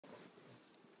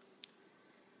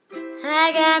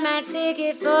I got my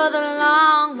ticket for the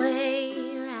long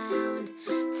way around,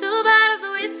 2 bottles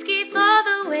of whiskey for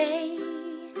the way,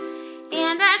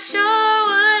 and I sure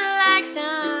would like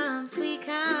some sweet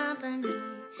company.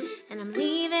 And I'm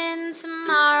leaving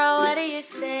tomorrow, what do you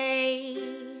say?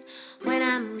 When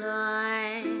I'm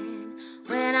gone,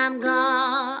 when I'm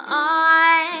gone,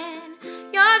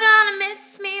 you're gonna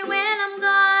miss me when I'm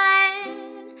gone.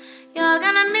 You're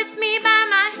gonna miss me by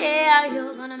my hair,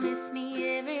 you're gonna miss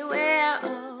me everywhere.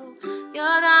 Oh,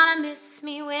 you're gonna miss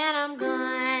me when I'm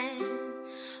gone,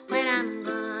 when I'm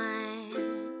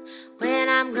gone, when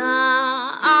I'm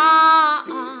gone.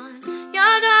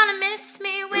 You're gonna miss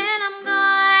me when I'm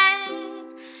gone.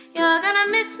 You're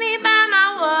gonna miss me by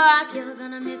my walk, you're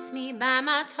gonna miss me by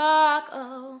my talk.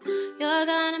 Oh, you're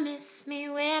gonna miss me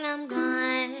when I'm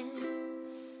gone.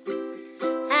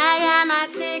 I got my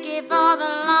ticket for the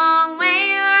long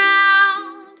way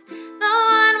around, the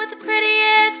one with the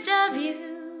prettiest of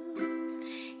views.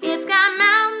 It's got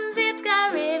mountains, it's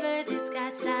got rivers, it's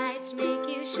got sights to make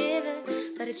you shiver,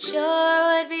 but it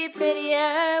sure would be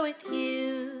prettier with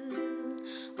you.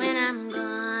 When I'm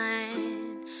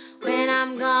gone, when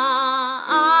I'm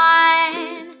gone,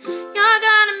 you're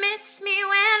gonna miss me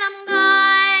when I'm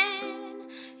gone.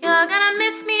 You're gonna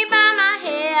miss me by my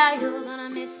hair, you're gonna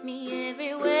miss me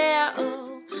everywhere.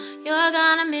 Oh, you're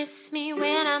gonna miss me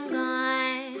when I'm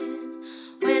gone,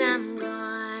 when I'm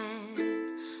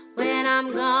gone, when I'm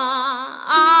gone.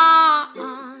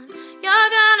 You're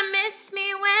gonna miss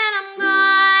me when I'm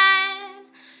gone.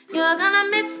 You're gonna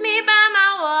miss me by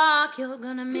my walk, you're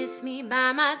gonna miss me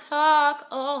by my talk.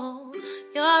 Oh,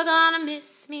 you're gonna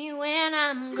miss me when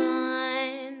I'm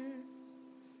gone.